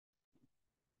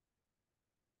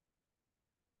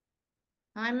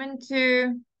Hi,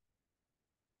 Mintu.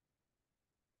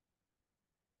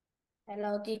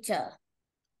 Hello, teacher.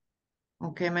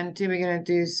 Okay, Mintu, we're going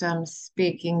to do some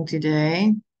speaking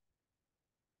today.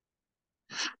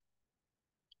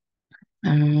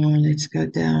 Let's go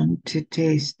down to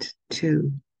test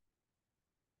two.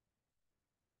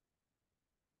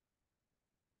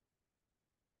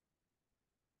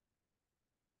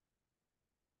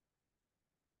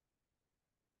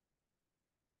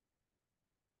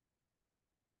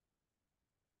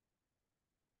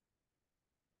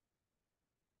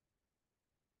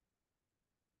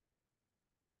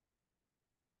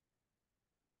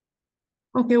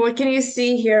 Okay, what can you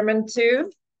see here,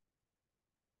 Mintu?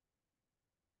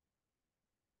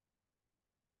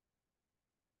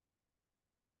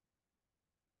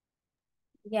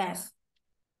 Yes.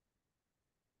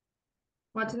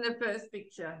 What's in the first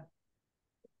picture?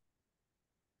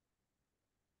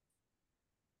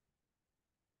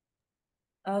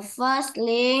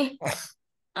 Firstly,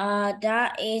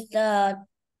 that is the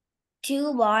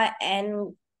two boy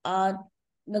and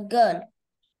the girl.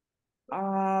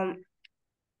 Um,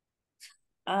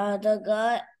 the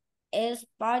girl is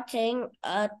pointing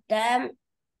at them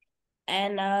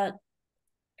and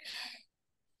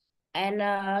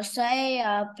say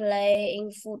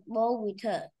playing football with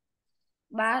her,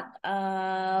 but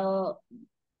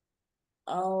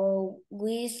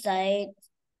we say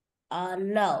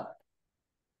no,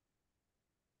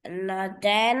 and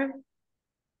then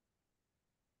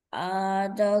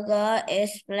the girl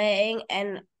is playing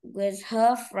and with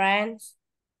her friends.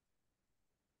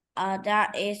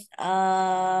 That is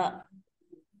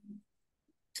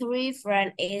three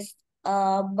friend is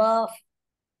above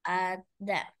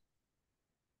them.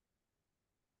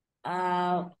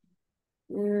 Uh,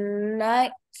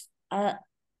 next,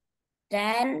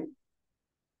 then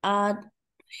uh,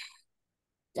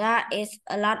 that is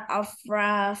a lot of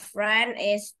friend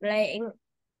is playing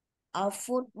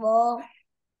football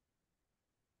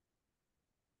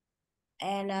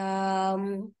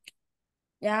and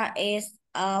that is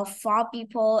four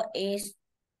people is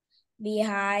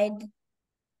behind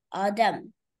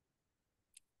them.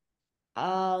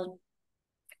 Uh,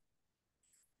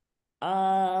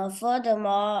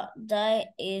 Furthermore, there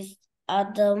is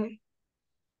the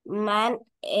man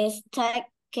is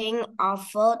taking a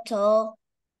photo.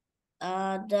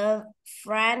 The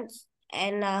friends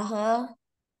and her.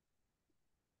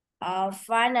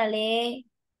 Finally,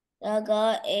 the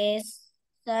girl is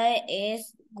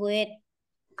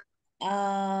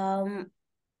um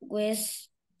with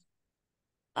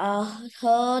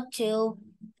her two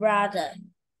brother,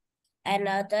 and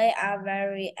they are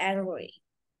very angry.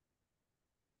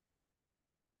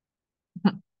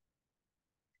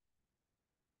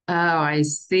 Oh, I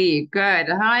see. Good.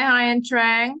 Hi, and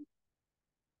Trang.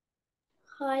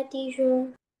 Hi,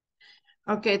 teacher.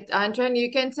 Okay, Antran,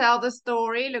 you can tell the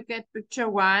story. Look at picture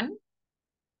one.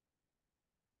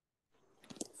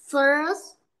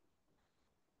 First,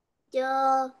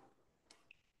 the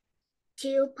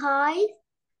two boys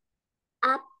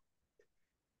up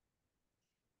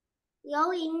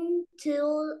going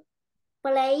to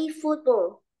play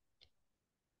football,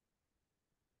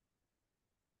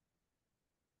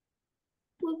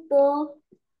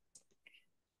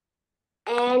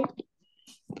 and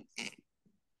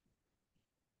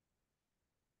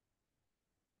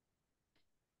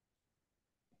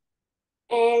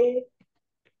and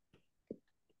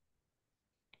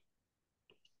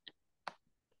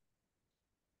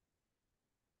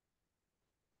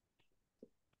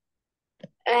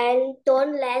and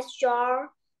don't let your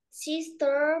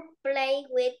sister play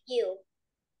with you.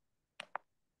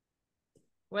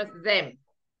 With them.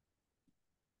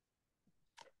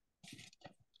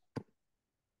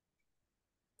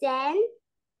 Then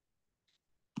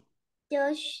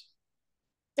the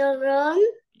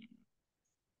children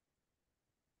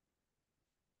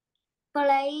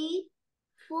play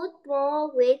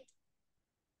football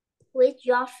with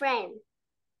your friend.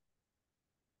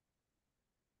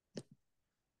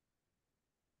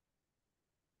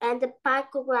 And the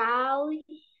background,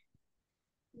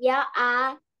 there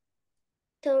are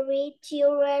three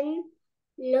children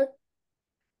look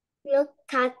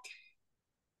at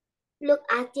look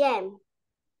at them.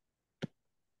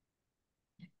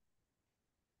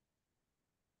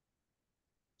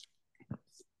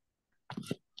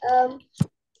 Um,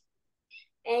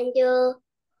 and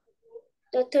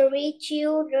the three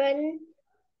children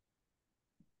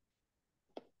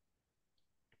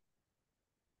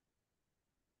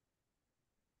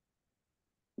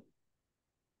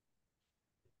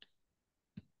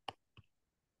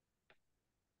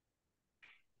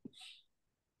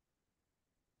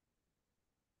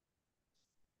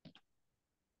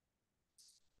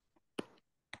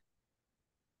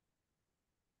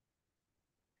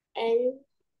and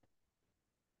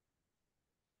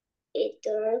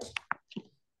either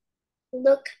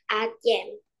look at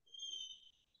them.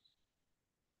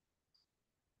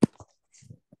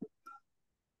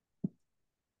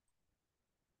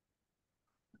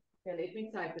 Okay, let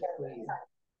me type it for you.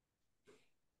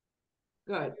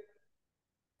 Good.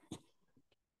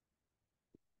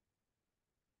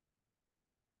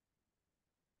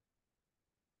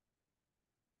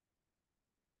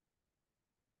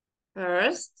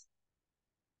 First,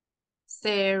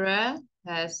 Sarah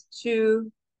has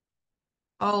two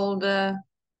older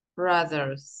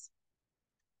brothers.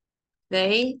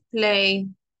 They play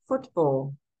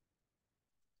football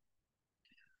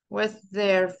with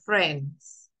their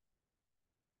friends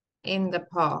in the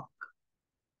park.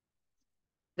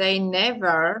 They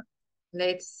never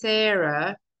let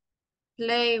Sarah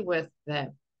play with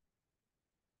them.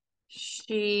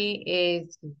 She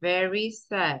is very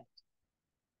sad.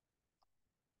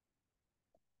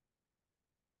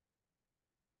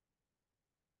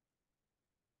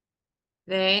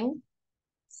 Then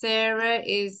Sarah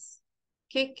is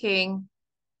kicking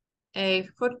a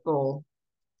football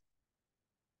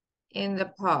in the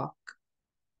park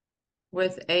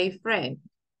with a friend.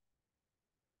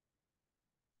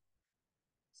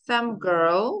 Some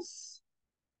girls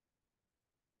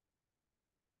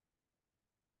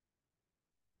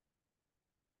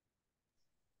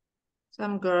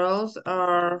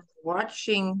are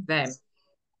watching them.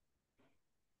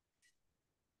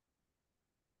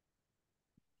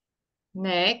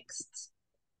 Next,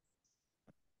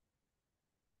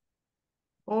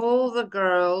 all the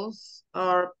girls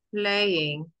are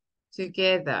playing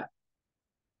together.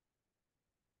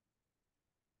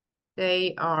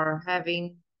 They are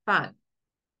having fun.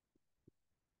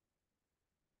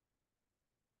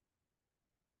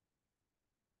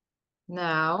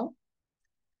 Now,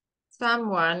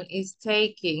 someone is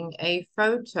taking a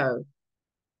photo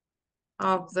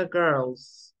of the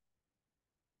girls.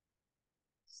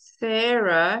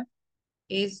 Sarah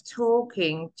is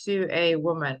talking to a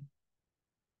woman.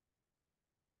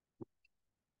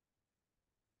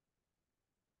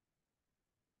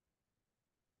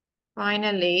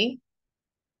 Finally,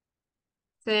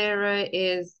 Sarah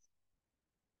is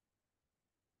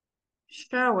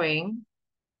showing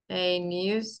a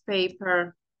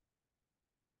newspaper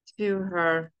to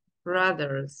her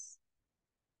brothers.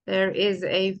 There is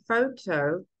a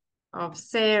photo of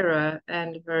Sarah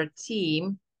and her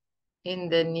team in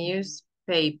the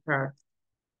newspaper.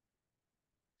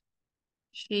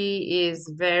 She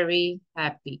is very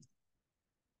happy.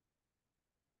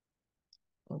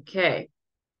 Okay.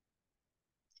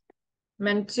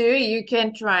 Mantu, you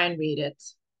can try and read it.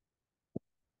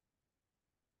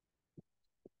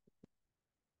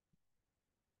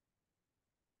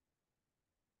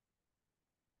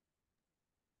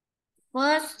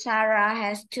 First, Sarah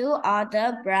has two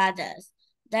older brothers.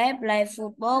 They play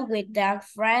football with their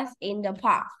friends in the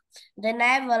park. They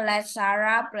never let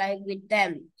Sarah play with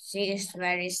them. She is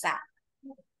very sad.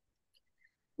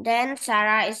 Then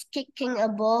Sarah is kicking a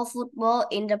ball football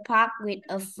in the park with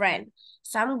a friend.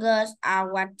 Some girls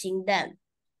are watching them.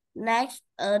 Next,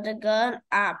 other girls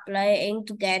are playing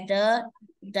together.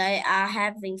 They are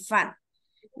having fun.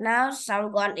 Now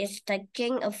someone is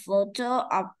taking a photo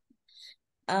of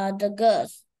the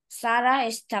girls. Sarah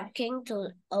is talking to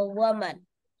a woman.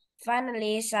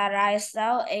 Finally, Sarah is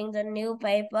showing the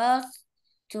newspapers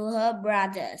to her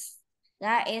brothers.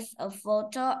 That is a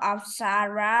photo of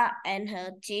Sarah and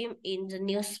her team in the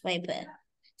newspaper.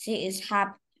 She is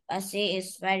happy. She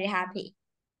is very happy.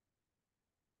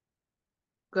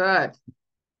 Good.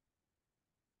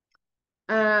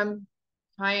 Huyen,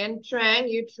 Trang,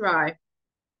 you try.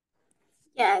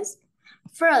 Yes.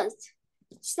 First,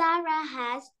 Sarah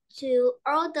has two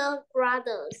older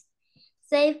brothers.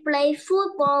 They play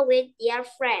football with their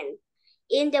friends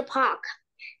in the park.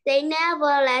 They never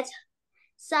let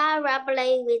Sarah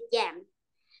play with them.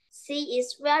 She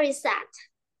is very sad.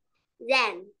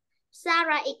 Then,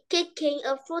 Sarah is kicking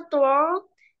a football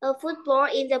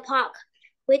in the park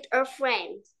with her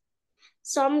friends.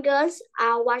 Some girls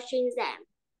are watching them.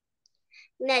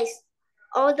 Next,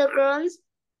 all the girls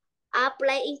are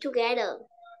playing together.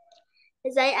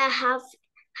 They are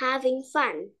having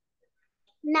fun.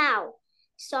 Now,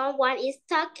 someone is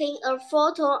taking a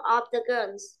photo of the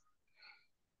girls.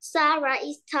 Sarah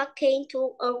is talking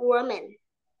to a woman.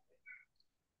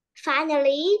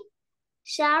 Finally,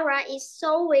 Sarah is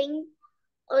showing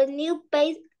a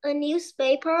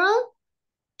newspaper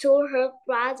to her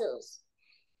brothers.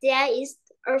 There is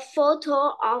a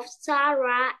photo of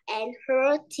Sarah and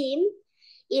her team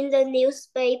in the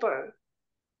newspaper.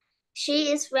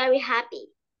 She is very happy.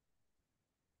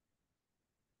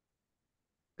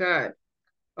 Good.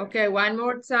 Okay, one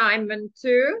more time. 1,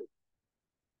 2.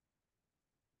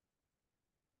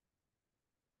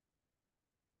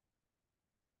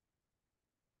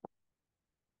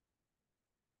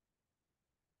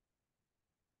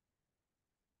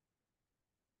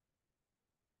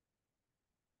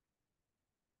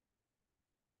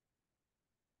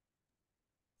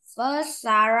 First,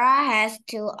 Sarah has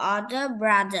two older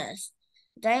brothers.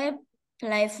 They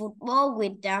play football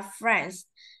with their friends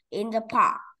in the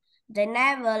park. They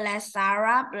never let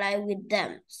Sarah play with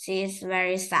them. She is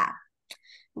very sad.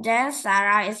 Then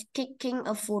Sarah is kicking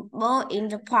a football in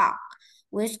the park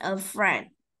with a friend.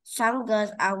 Some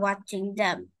girls are watching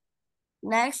them.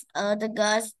 Next, other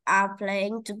girls are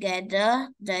playing together.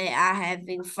 They are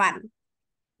having fun.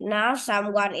 Now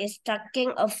someone is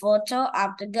taking a photo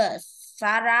of the girls.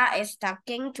 Sarah is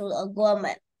talking to a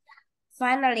woman.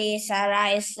 Finally,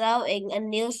 Sarah is showing a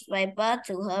newspaper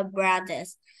to her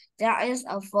brothers. There is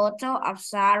a photo of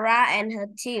Sarah and her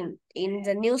team in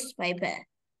the newspaper.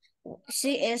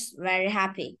 She is very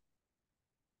happy.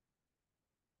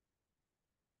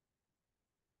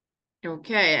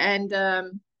 Okay, and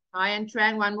Huyen,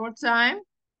 Trang, one more time.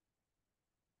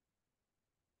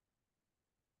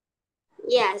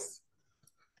 Yes.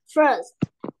 First,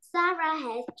 Sarah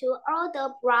has two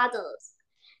older brothers.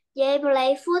 They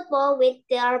play football with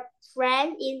their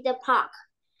friends in the park.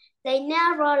 They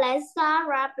never let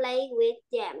Sarah play with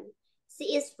them.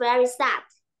 She is very sad.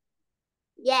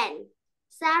 Then,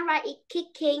 Sarah is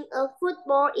kicking a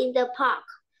football in the park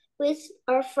with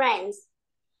her friends.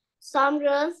 Some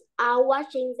girls are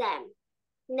watching them.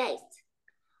 Next,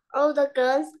 all the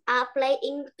girls are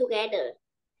playing together.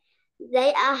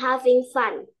 They are having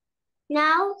fun.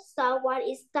 Now, someone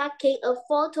is taking a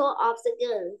photo of the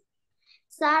girls.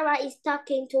 Sarah is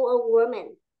talking to a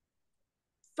woman.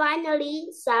 Finally,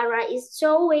 Sarah is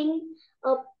showing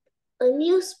a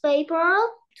newspaper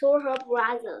to her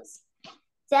brothers.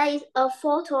 There is a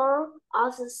photo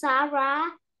of Sarah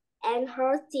and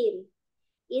her team.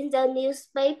 In the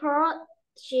newspaper,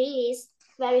 she is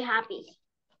very happy.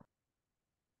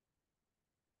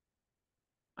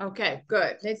 Okay,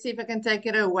 good. Let's see if I can take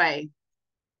it away.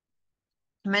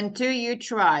 2, you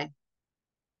try.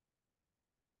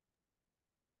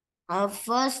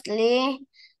 Firstly,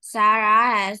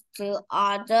 Sarah has two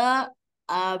older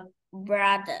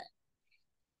brother.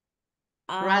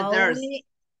 Brothers. We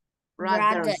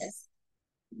Brothers. brothers.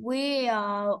 We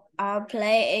are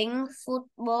playing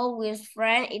football with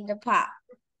friends in the park.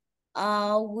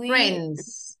 We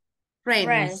Friends. friends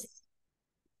Friends.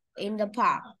 in the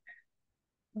park.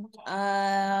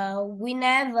 We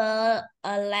never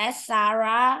let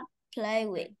Sarah play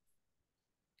with.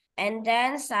 And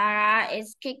then Sarah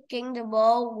is kicking the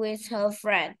ball with her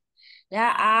friend. There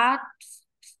are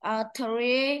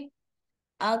three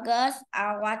others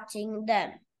are watching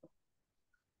them.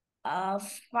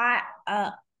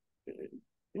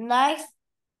 Next,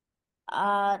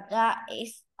 there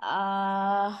is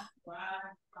a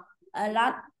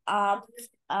lot of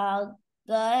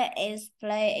girl is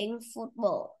playing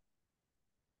football.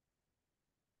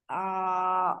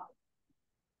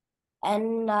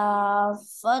 And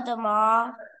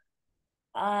furthermore,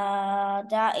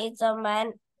 there is a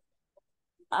man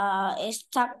is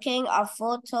taking a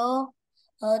photo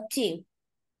her team,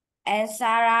 and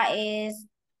Sarah is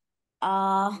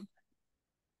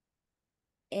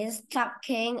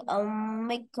taking a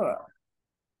micro.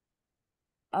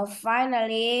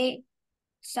 Finally,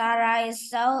 Sarah is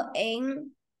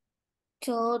showing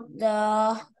to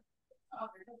the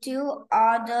two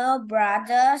other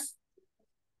brothers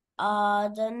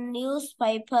the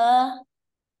newspaper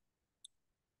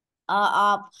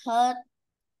of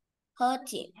her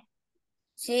team.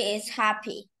 She is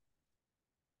happy.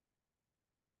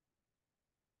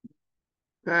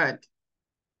 Good.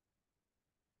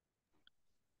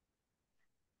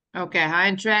 Okay,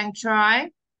 Huyen, Trang, try.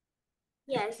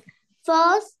 Yes.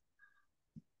 First,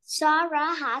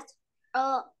 Sarah has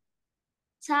uh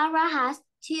Sarah has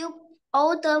two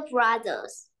older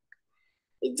brothers.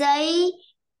 They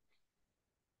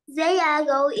they are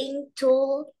going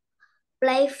to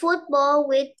play football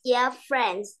with their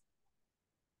friends.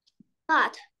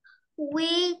 But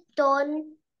we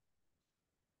don't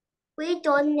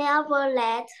never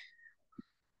let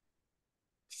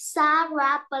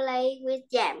Sarah play with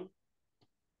them.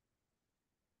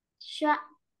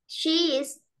 She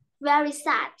is very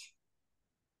sad.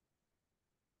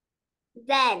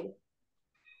 Then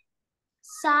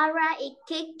Sarah is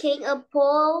kicking a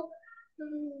ball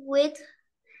with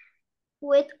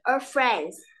her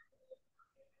friends.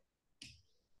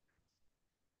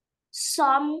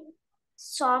 Some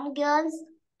girls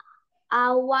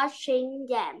are watching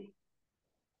them.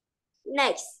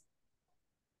 Next,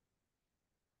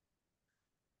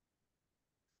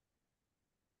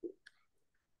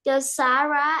 the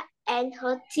Sarah and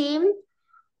her team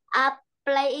are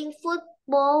playing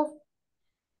football.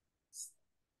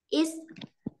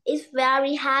 Is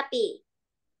very happy.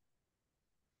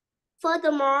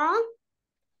 Furthermore,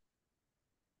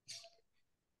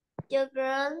 the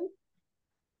girl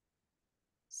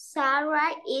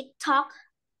Sarah is talk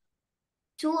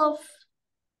to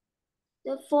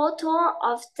the photo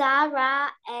of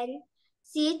Sarah and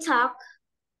she talked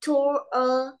to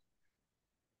a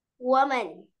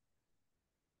woman.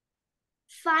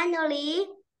 Finally,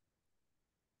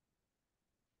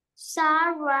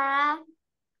 Sarah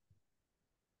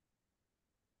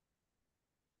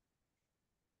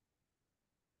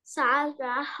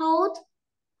hold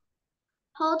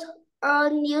a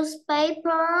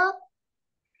newspaper.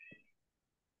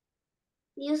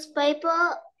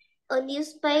 A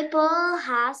newspaper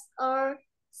has a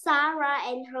Sarah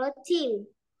and her team.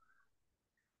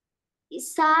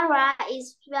 Sarah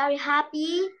is very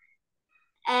happy,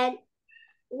 and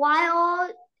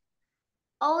while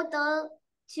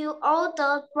two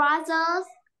older brothers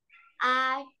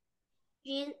are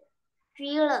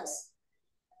jealous.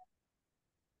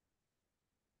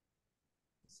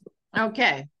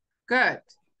 Okay, good.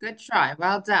 Good try.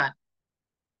 Well done.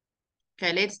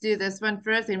 Okay, let's do this one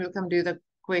first, and we'll come do the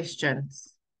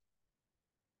questions.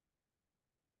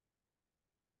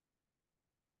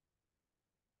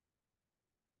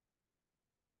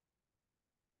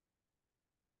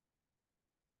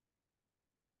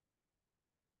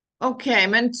 Okay,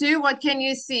 Mantu, what can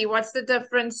you see? What's the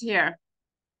difference here?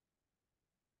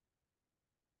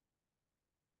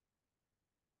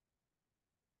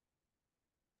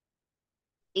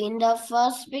 In the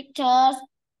first picture,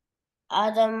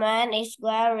 the man is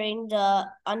wearing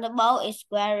on the boat is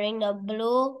wearing the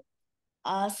blue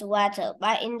sweater.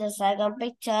 But in the second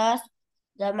picture,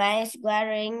 the man is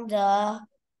wearing uh,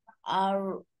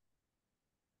 the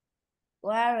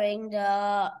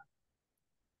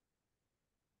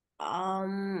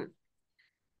um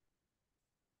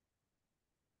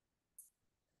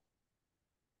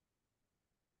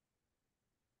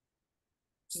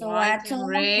White and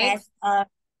red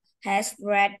has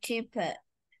red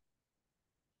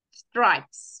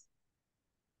stripes.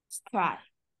 stripe.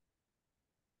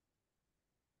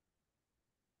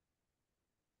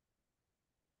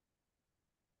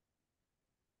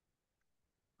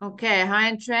 Okay,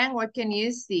 Huyen Trang, what can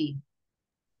you see?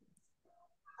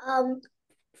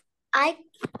 I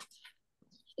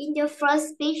in the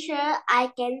first picture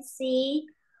I can see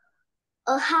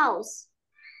a house.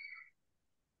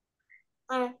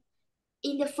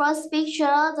 In the first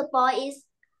picture, the boy is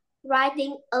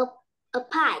riding a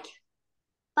bike.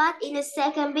 But in the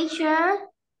second picture,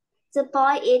 the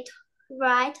boy is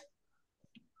riding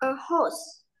a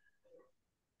horse.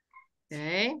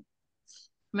 Okay.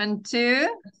 Mantu?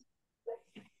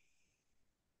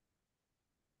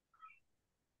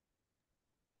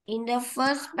 In the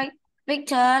first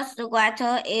picture, the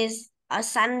weather is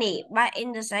sunny, but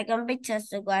in the second picture,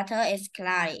 the weather is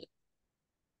cloudy.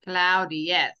 Cloudy,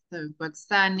 yes. So we've got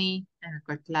sunny and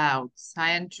we've got clouds.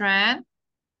 Huyen Trang?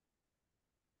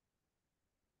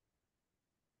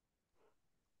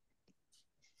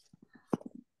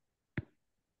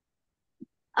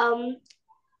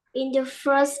 In the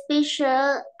first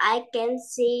picture, I can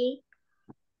see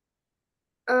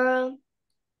a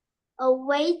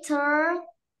waiter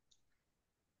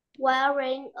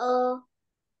wearing a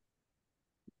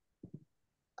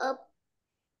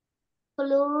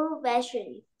blue vest,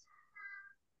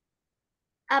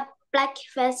 a black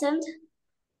vest.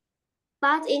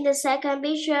 But in the second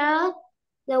picture,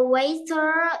 the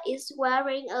waiter is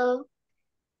wearing a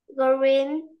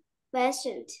green vest.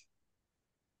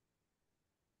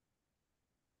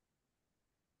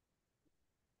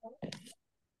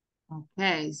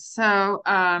 Okay, so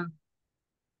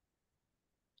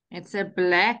it's a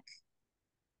black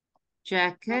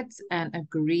jacket and a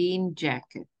green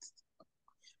jacket.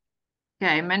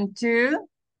 Okay, Mantu?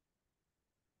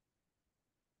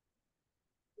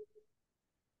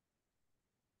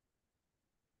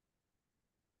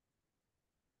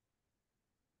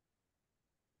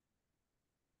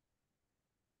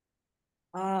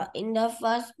 In the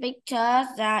first picture,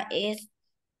 there is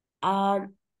 3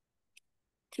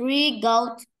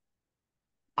 goats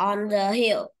on the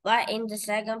hill, but in the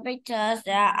second picture,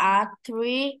 there are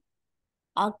 3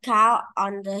 cows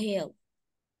on the hill.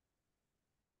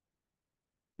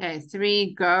 Okay,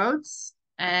 3 goats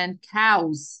and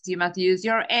cows. You must use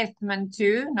your S,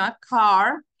 Mantu, not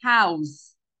car,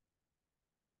 cows.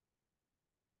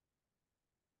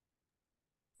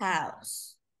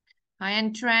 house.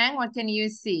 Huyen, Trang, what can you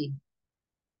see?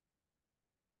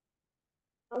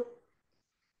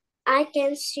 I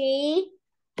can see,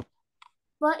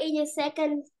 but in the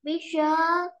second picture,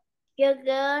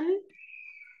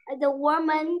 the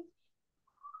woman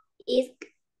is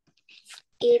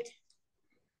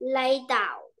lay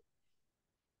down.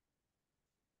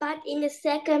 But in the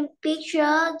second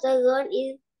picture, the girl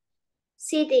is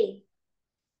sitting.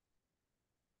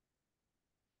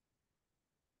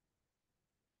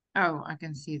 Oh, I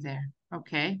can see there.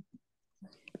 Okay.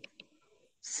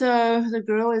 So the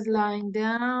girl is lying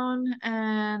down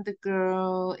and the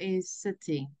girl is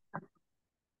sitting.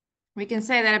 We can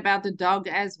say that about the dog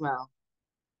as well.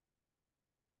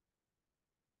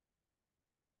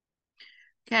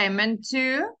 Okay, Minh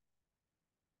 2.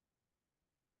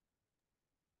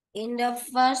 In the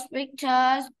first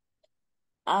picture,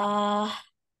 uh,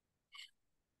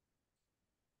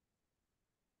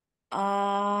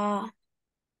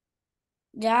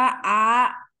 there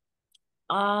are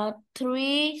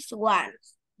three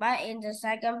swans, but in the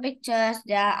second picture,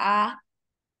 there are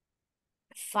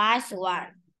 5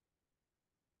 swans.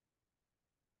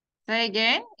 Say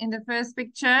again, in the first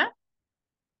picture.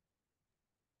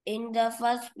 In the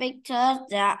first picture,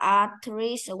 there are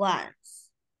 3 swans,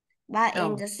 but in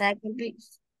Oh, the second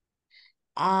picture,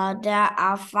 there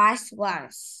are 5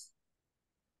 swans.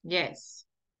 yes.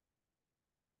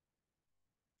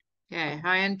 Okay,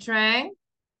 Huyen, Trang.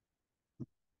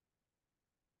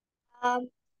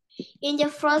 In the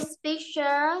first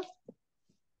picture,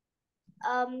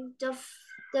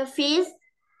 the fish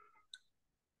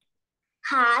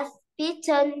has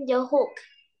bitten the hook.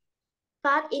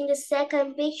 But in the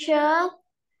second picture,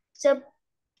 the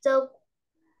the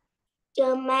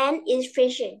the man is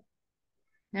fishing.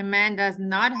 The man does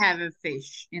not have a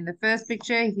fish. In the first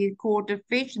picture, he caught a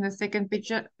fish. In the second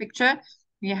picture,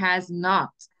 he has not.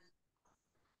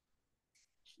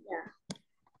 Yeah.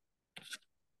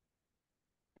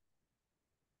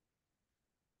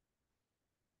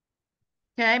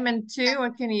 Okay, Minh 2,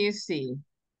 what can you see?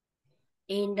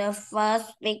 In the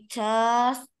first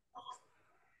picture,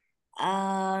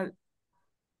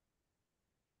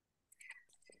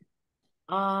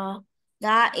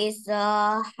 that is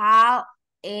the house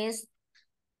is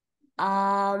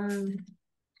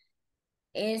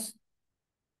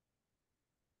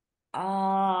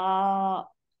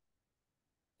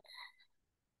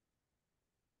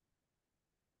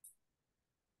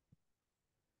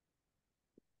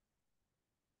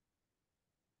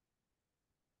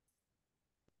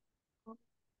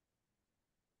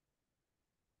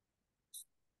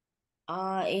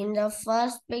uh in the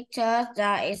first picture,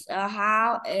 there is a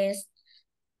house is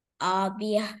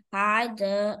behind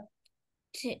the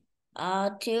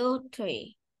two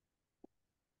tree.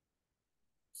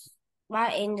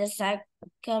 But in the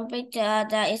second picture,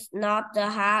 there is not the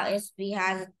house is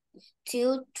behind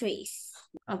 2 trees.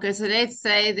 Okay, so let's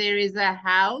say there is a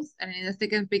house, and in the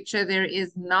second picture, there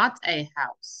is not a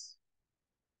house.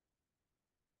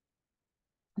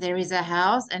 There is a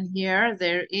house, and here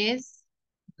there is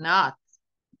not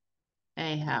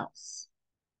a house.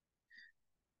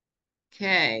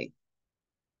 Okay.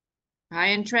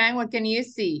 Huyen, Trang, what can you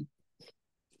see?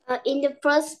 In the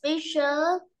first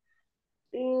picture,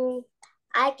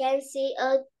 I can see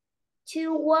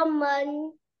two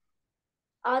women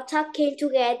are talking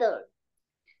together.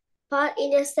 But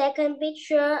in the second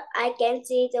picture, I can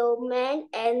see the man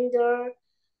and the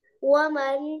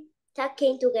woman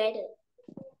talking together.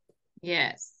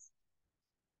 Yes.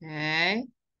 Okay.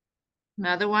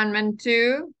 Another one, Minh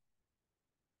 2.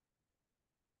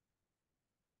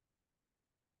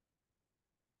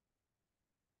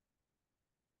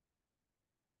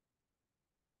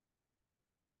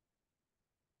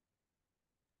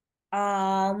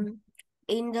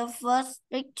 In the first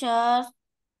picture,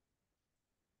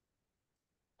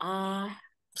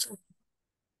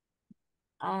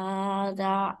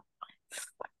 the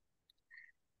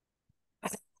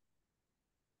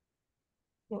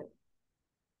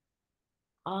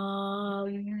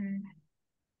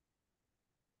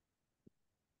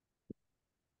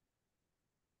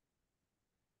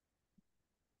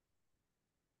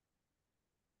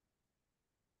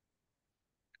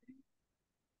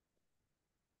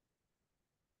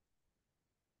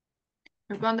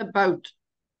Look on the boat.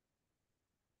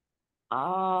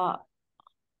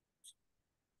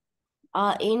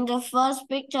 in the first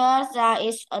picture, there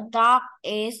is a dog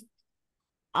is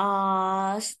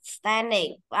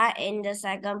standing, but in the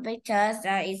second picture,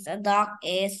 there is a dog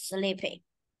is sleeping.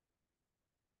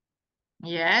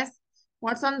 Yes.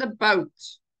 What's on the boat?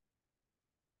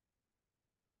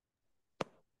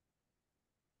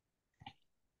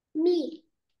 Me.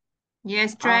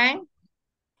 Yes, Trang?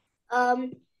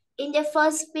 In the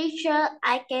first picture,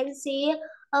 I can see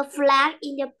a flag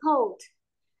in the pot.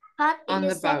 But in On the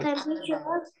the boat. second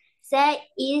picture, there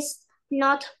is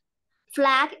not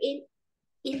flag in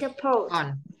the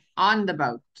pot. On the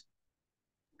boat.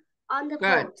 On the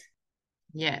Good. pot.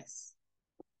 Yes.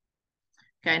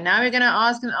 Okay, now we're going to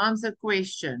ask and answer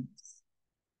questions.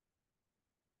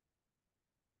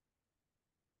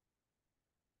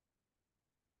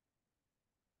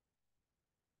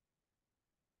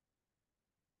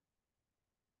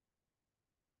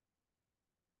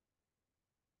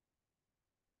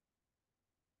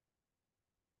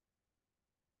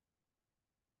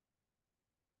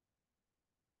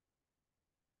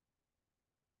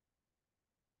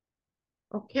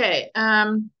 Okay,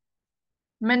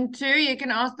 Mintu, you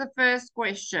can ask the first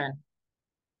question.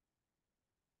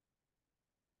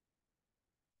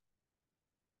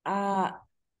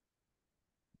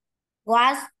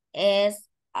 What is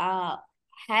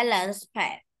Helen's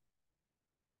pet?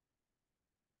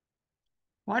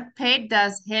 What pet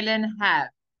does Helen have?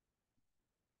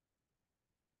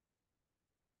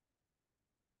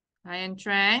 Huyen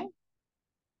Trang?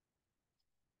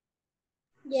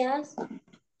 Yes.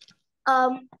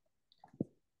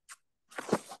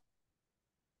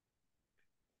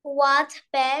 What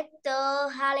pet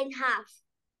does Helen have?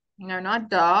 No, not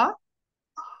the.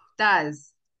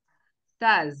 Does.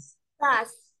 Does.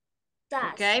 Does.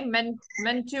 Okay,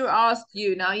 Mintu asked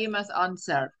you. Now you must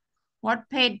answer. What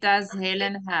pet does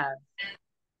Helen have?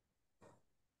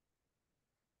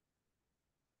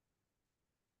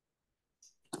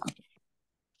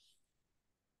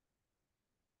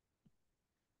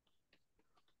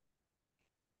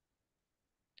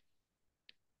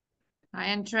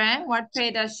 Huyen Trang, what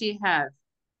pet does she have?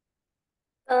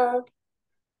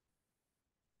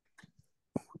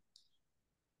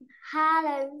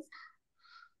 Helen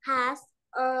has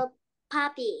a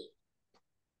puppy.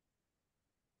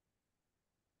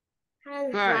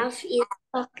 Helen Good. has is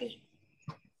puppy.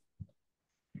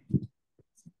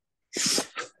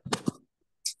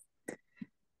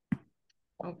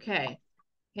 Okay.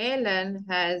 Helen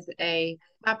has a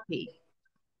puppy.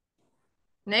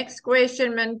 Next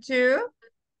question, Mintu.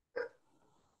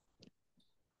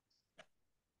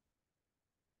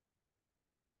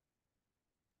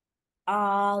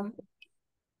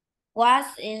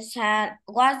 What's the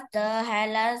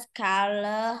Helen's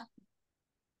color?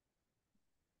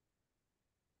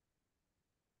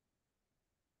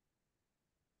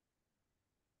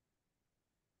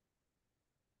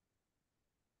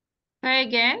 Say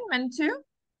again, Mintu.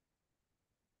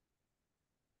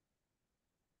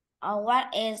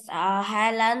 What is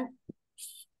Helen's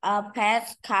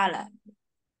pet color?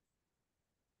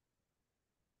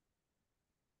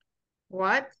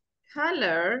 What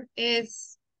color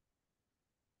is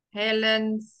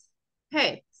Helen's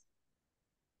pet?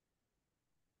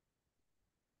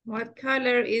 What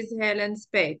color is Helen's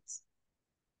pet?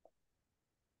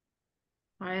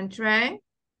 Huyen Trang?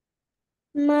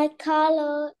 My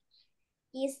color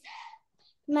Helen's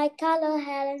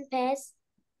pet.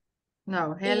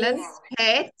 No, Helen's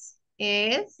pet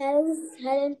is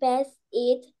Helen's pet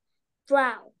is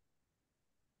brown.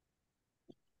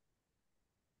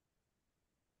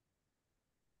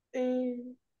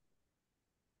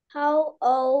 How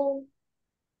old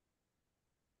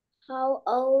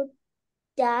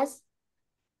does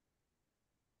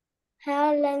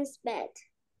Helen's pet?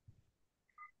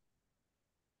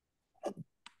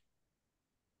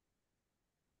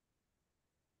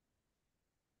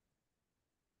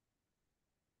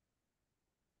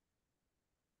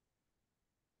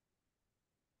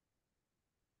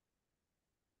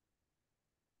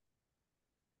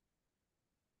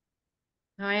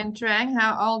 Huyen Trang.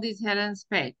 How old is Helen's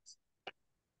pet?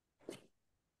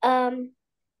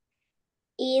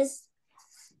 Is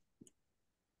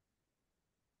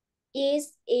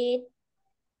it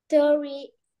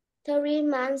 30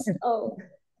 months old?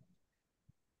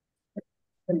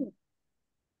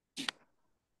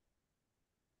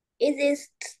 It is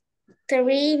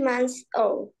 3 months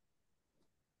old.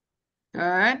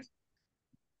 Good.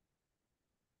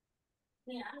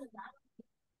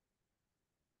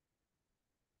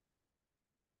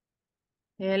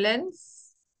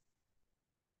 Helen's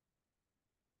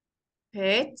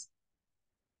pet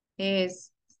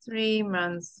is 3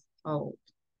 months old.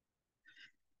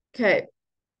 Okay.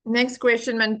 Next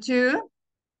question, Mintu.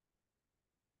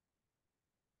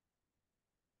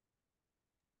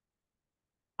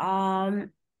 How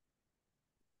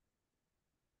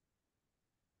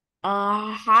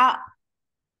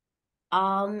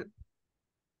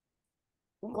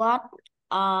what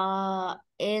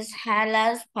is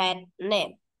Helen's pet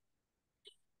name?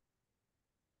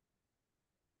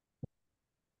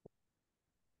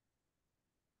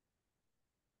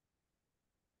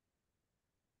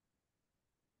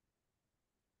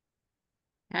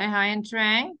 Okay, Huyen,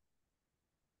 Trang.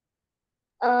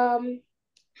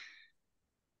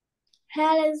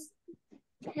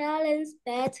 Helen's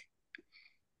pet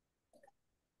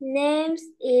names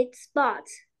it Spot.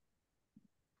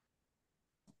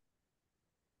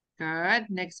 Good.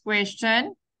 Next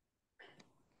question.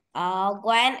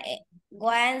 Gwen's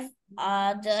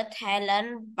the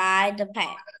talent by the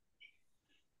pet.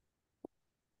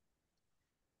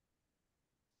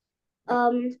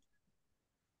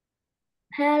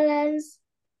 Helen's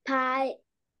pie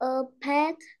a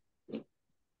pet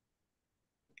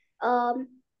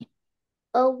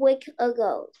a week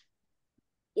ago.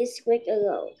 It's week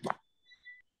ago.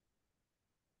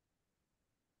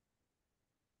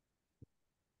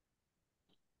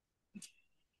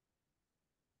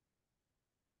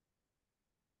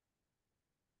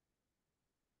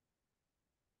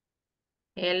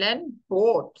 Helen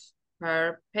bought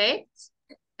her pet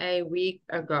a week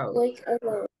ago. Week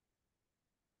ago.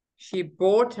 She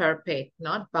bought her pet,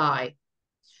 not buy.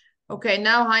 Okay,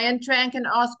 now Huyen, Trang can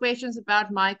ask questions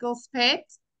about Michael's pet.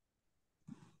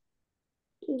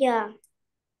 Yeah.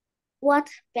 What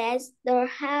pets does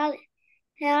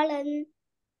Helen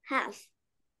have?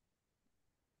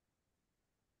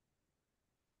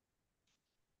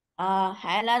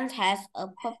 Helen has a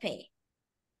puppy.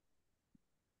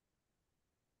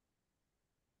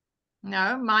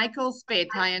 No, Michael's pet,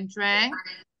 Huyen, Trang.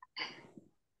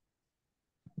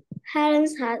 Helen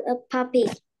has a puppy.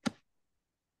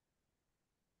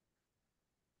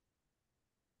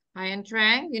 Huyen,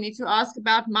 Trang, you need to ask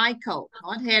about Michael,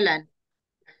 not Helen.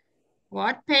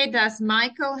 What pet does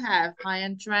Michael have,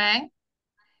 Huyen, Trang?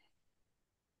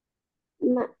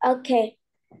 Okay.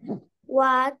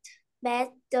 What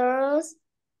pet does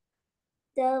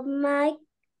the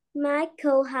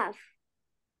Michael have?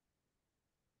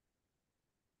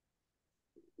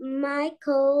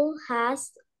 Michael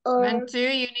has a Mantu,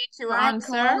 you need to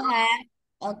answer. Michael has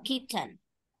a kitten.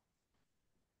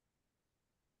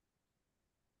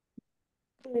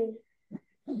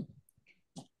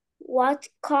 What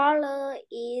color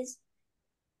is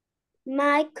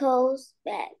Michael's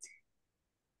bed?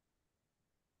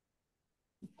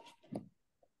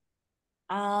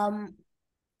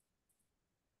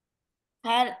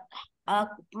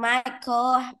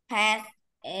 Michael pet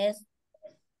is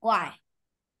white.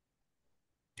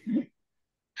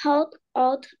 How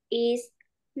old is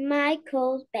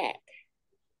Michael's bed?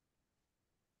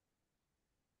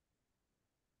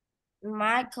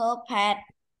 Michael pet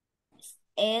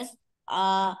is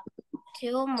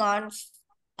 2 months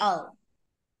old.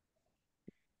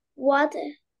 What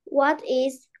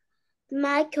is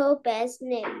Michael's bed's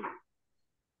name?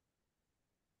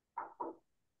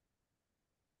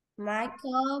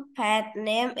 Michael pet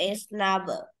name is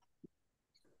Nabel.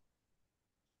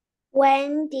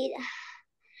 When did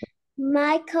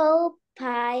Michael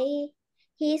buy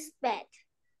his bed?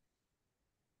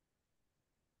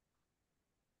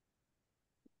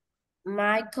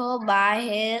 Michael buy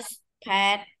his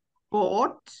pet.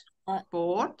 Bought.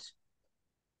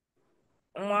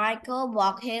 Michael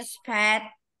bought his pet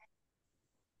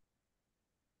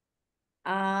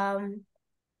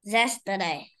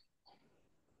yesterday.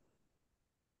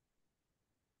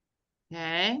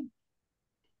 Okay.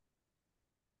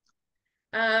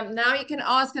 Now you can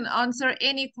ask and answer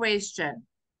any question.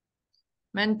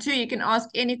 Mantu, you can ask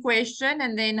any question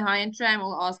and then Huyen, Trang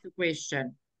will ask a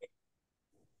question.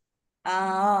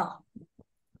 How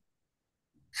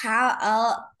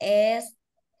old is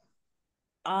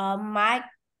Mike?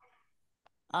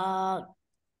 How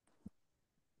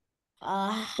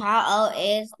old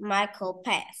is Michael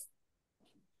Pass?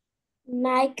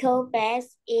 Michael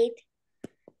Bass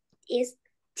is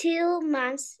 2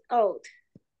 months old.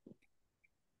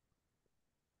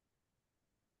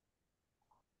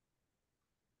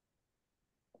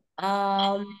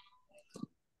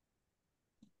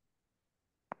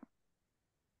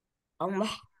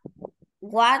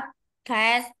 What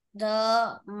pets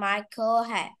the Michael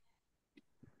have?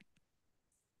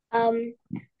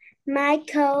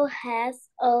 Michael has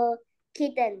a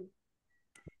kitten.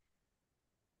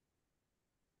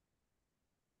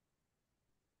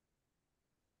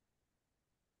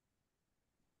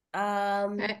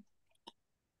 Okay.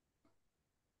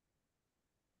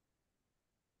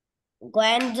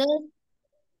 When did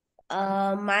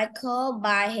Michael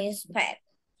buy his pet?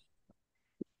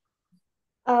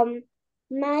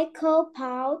 Michael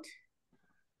bought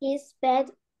his pet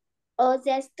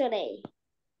yesterday.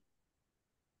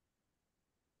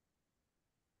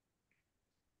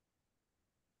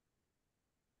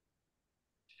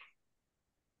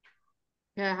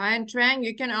 Okay, Huyen, Trang,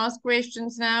 you can ask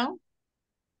questions now.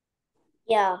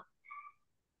 Yeah.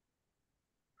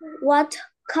 What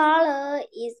color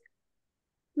is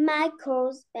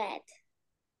Michael's bed?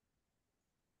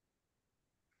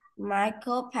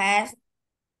 Michael pet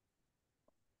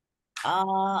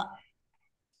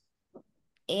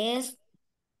is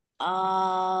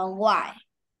white.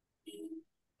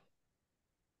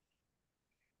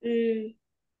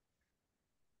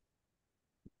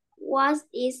 What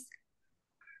is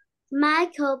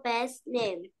Michael's bed's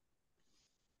name?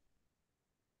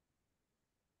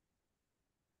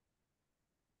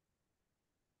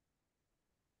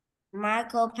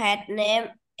 Michael pet name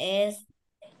is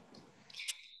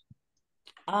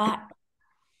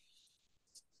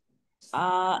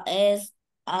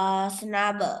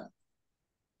Snubble.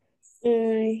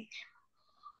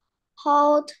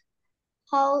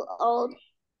 How old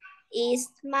is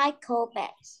Michael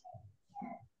Bass?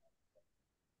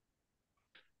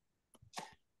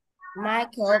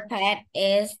 Michael pet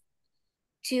is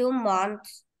 2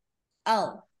 months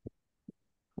old.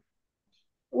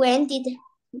 When did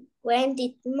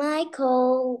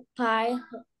Michael pie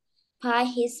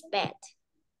his bed?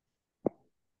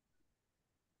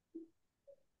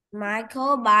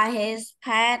 Michael buy his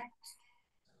pet.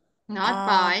 Not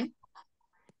buy.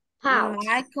 Pouch.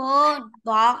 Michael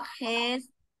bought his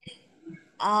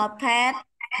pet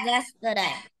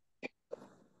yesterday.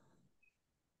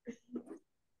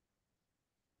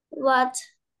 What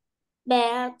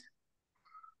bed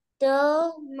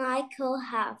does Michael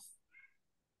have?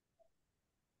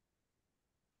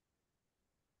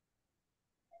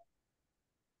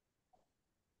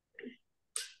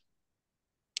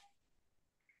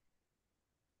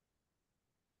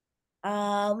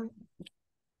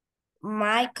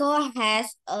 Michael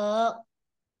has a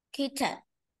kitten.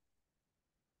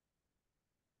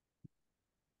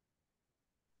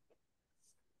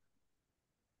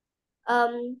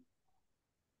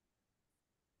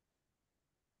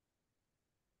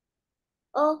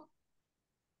 Oh,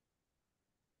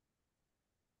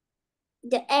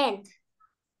 the end.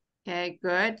 Okay,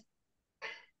 good.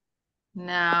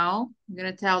 Now, I'm going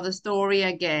to tell the story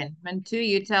again. Mantu,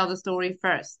 you tell the story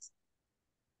first.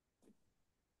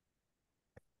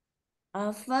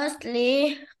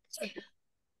 Firstly,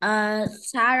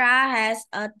 Sarah has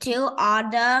two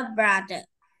older brothers.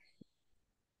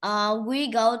 We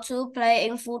go to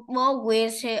playing football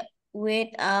with his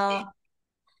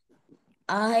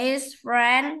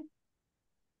friend.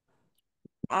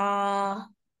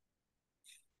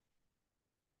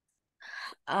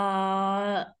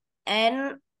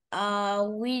 And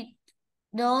we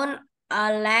don't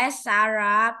let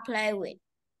Sarah play with.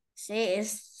 She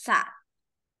is sad.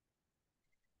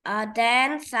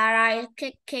 Then Sarah is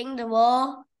kicking the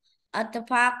ball at the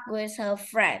park with her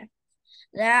friend.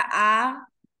 There are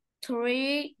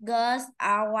 3 girls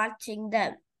are watching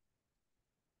them.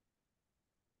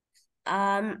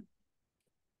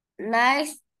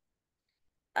 Next,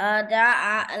 there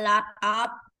are a lot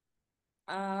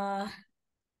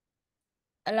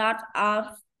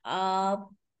of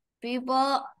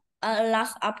people. A lot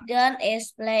of girls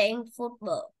is playing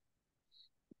football.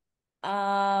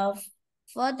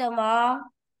 Furthermore,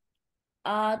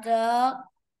 the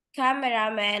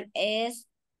cameraman is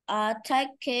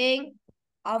taking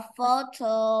a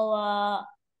photo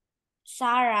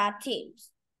Sarah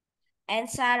teams, and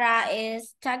Sarah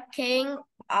is taking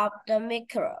up the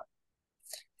micro.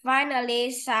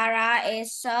 Finally, Sarah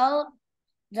is showed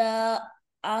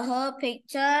her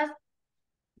picture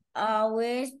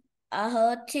with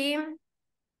her team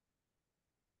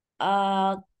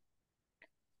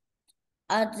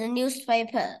at the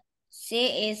newspaper.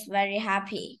 She is very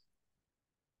happy.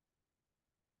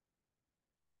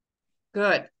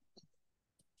 Good.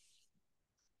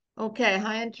 Okay,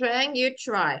 Huyen Trang, you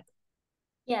try.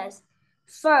 Yes.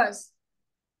 First,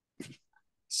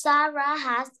 Sarah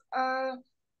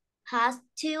has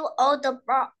 2 older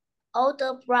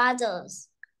brothers.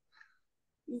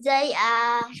 They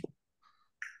are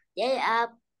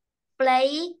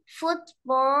playing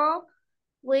football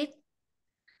with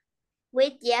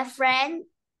their friend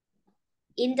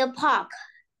in the park,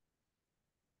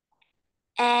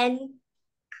 and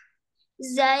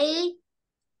they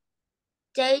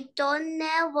don't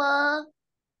never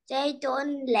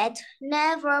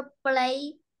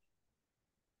play.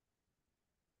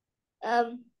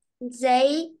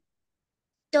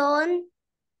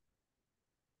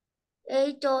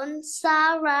 They don't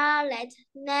Sarah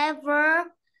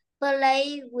never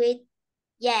play with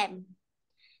them.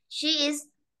 She is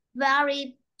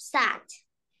very sad.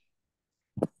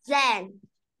 Then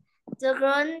the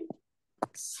girl,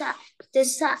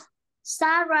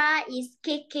 Sarah is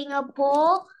kicking a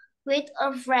ball with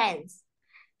her friends.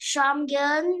 Some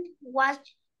girls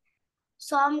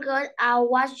Some girls are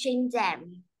watching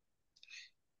them.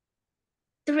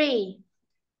 3.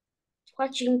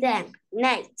 Watching them.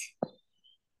 Next.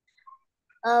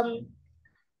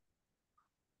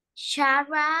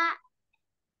 Sarah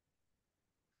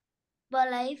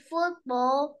play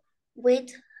football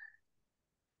with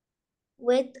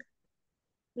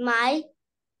my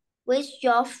with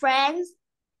your friends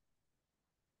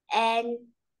and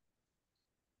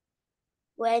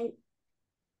when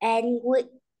and we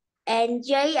and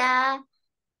they are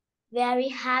very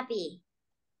happy.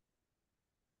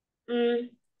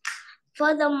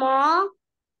 Furthermore,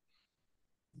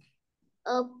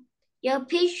 your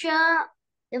picture,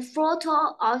 the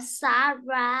photo of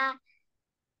Sarah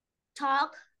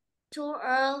talk to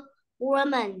a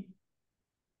woman.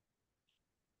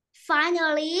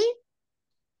 Finally,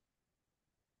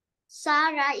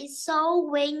 Sarah is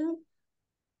showing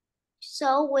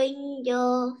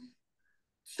the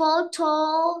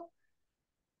photo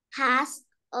has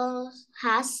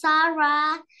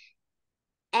Sarah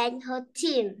and her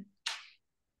team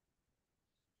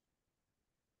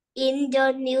in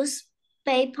the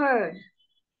newspaper.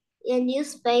 In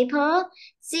newspaper,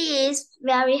 she is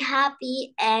very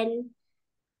happy, and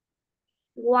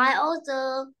while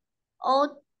the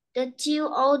two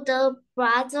older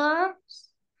brothers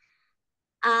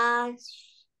are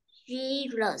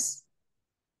jealous.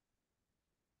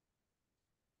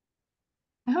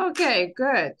 Okay,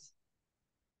 good.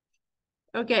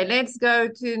 Okay, let's go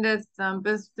to the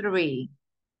number 3.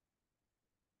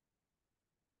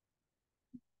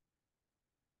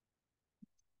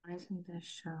 Why isn't this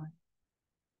showing?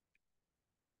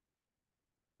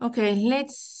 Okay,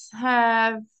 let's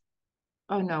have,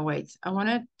 oh no, wait. I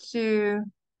wanted to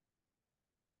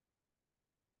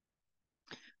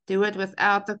do it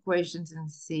without the questions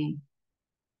and see.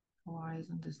 Why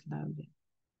isn't this loading?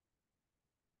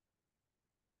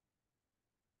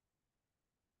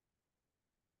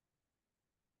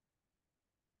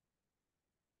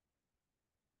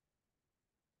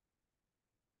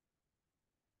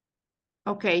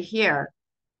 Okay, here.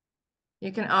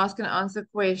 You can ask and answer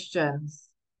questions.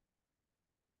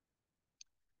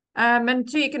 And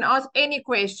 2, you can ask any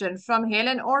question from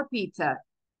Helen or Peter.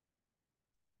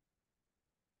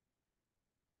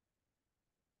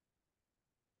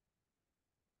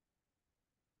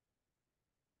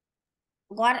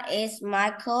 What is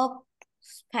Michael's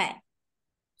pet?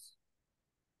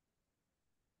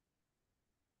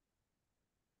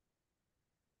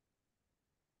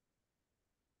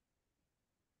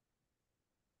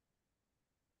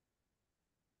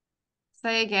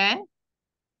 Say again.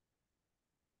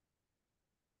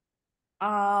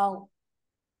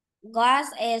 What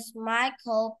is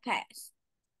Michael's pet?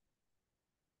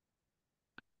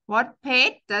 What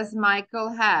pet does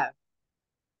Michael have?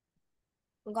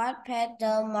 What pet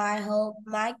does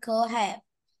Michael have?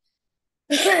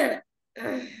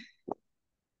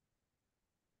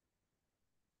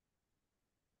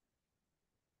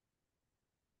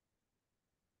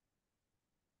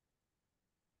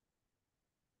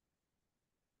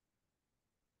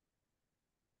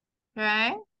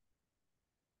 Okay.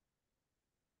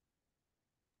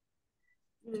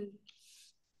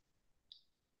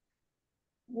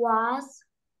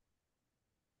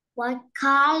 What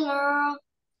color?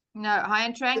 No,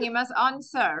 Huyen Trang, you must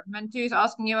answer. Mantu is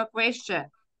asking you a question.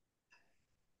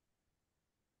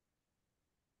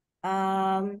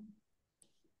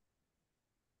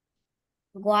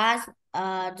 What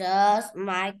does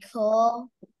Michael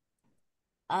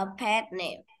pet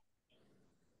name?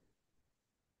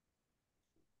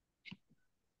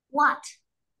 What?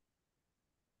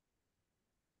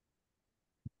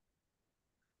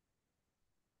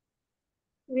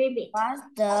 Repeat. What's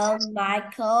the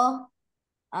Michael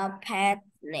pet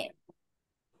name?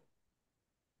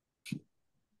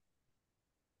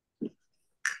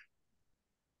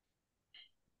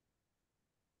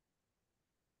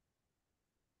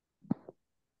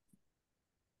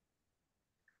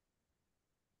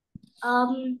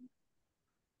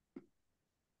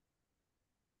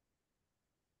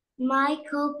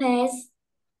 Michael P's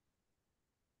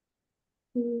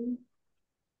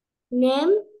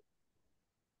name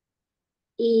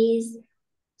is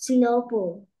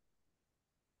Snowball.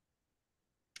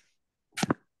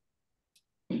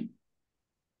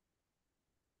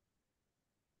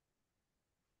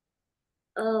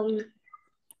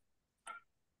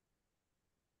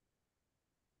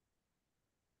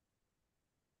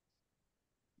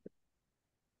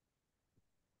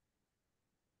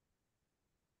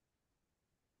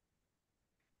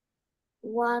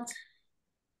 What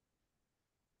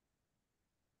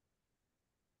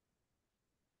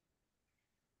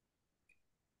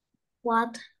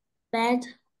But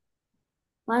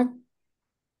what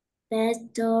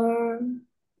better?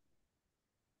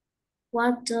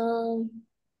 What does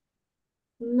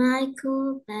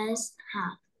Michael best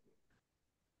have?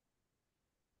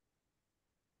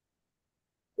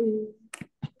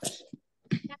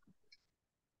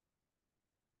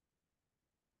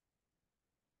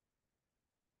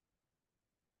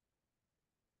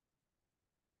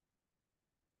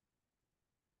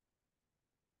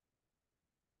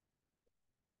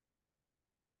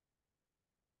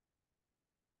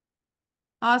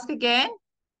 Ask again.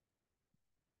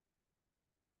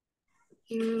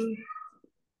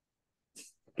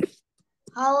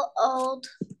 How old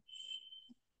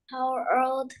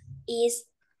is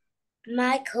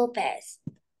Michael best?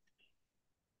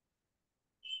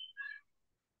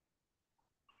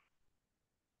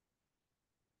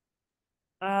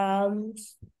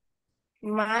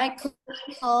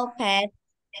 Michael pet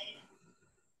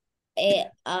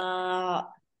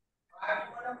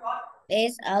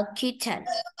is a kitten.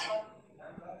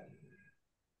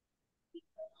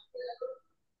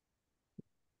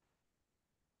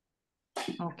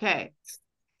 Okay.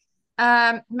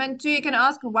 Mantu, you can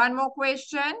ask one more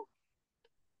question.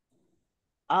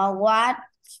 What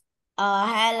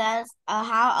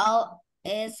how old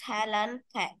is Helen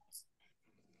pet?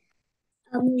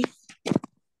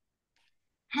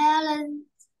 Helen's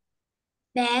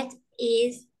bed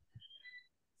is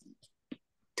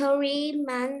 3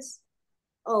 months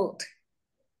old.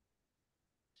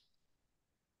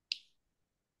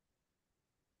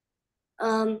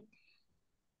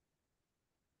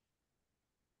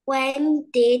 When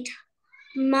did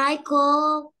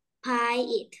Michael buy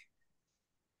it?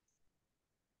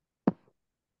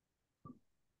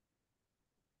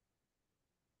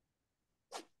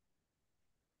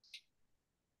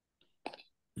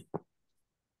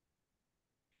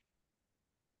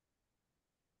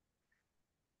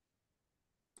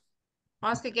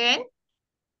 Ask again.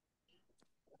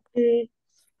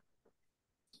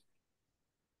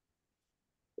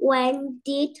 When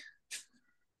did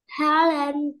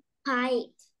Helen buy it?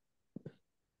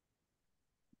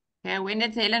 Okay, when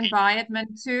did Helen buy it,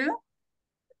 Mantu?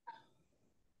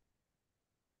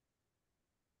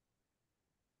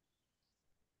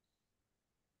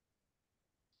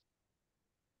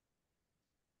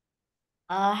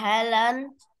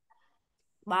 Helen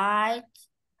bought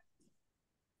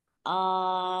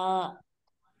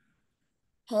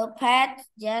her pet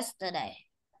yesterday.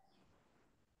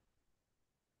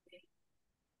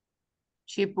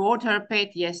 She bought her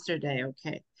pet yesterday.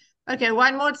 Okay. Okay,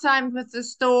 one more time with the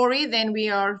story, then we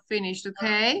are finished,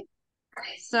 okay?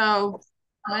 So,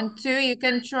 Mantu, you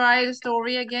can try the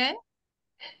story again.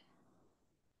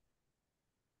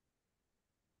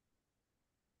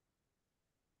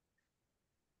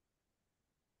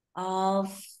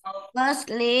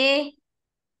 Firstly,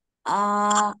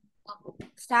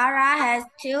 Sarah has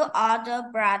 2 older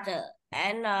brothers,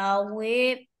 and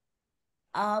we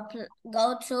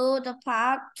go to the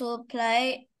park to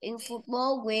play in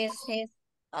football with his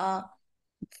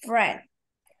friend.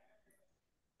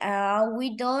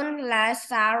 We don't let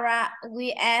Sarah.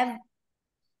 We ever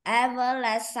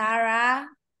let Sarah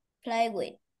play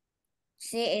with.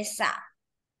 She is sad.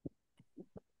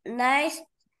 Next,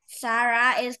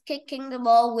 Sarah is kicking the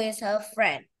ball with her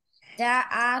friend. There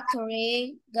are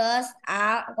 3 girls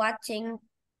are watching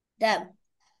them.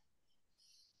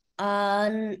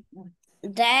 Then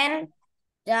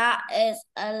there are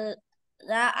a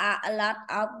lot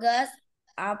of girls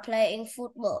are playing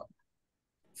football.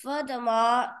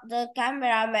 Furthermore, the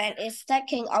cameraman is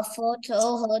taking a photo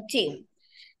of her team,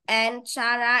 and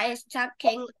Sarah is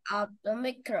talking of the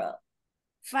micro.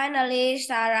 Finally,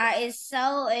 Sarah is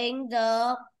showing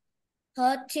her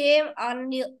team on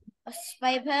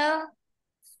newspaper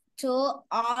to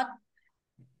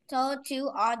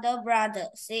 2 other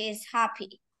brothers. She is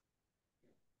happy.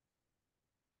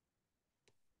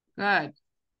 Good.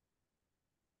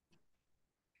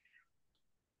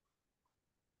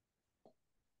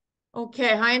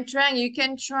 Okay, Huyen Trang, you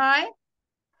can try.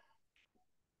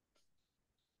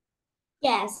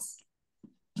 Yes.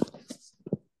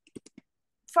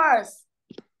 First,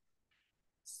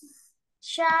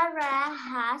 Sarah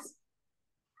has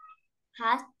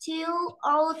 2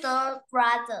 older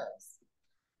brothers.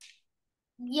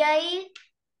 They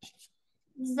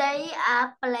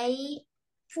are playing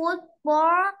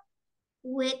football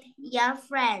with their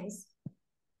friends.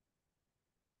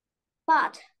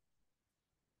 But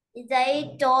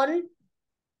they don't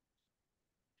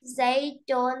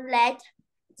let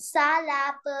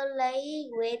Sarah play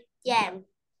with them.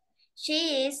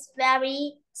 She is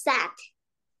very sad.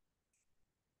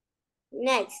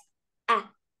 Next,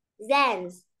 Then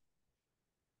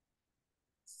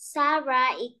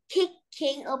Sarah is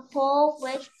kicking a ball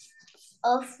with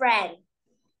a friend.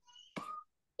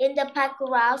 In the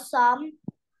background,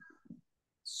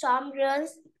 some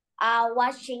girls are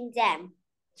watching them.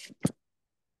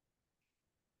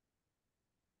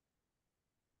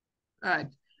 Good.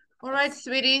 All right,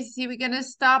 sweeties, we're going to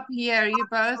stop here. You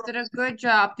both did a good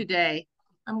job today.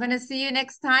 I'm going to see you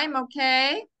next time,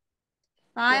 okay?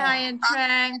 Bye, Yeah. Huyen and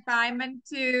Trang. Bye, Minh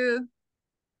too.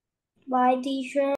 Bye, teacher.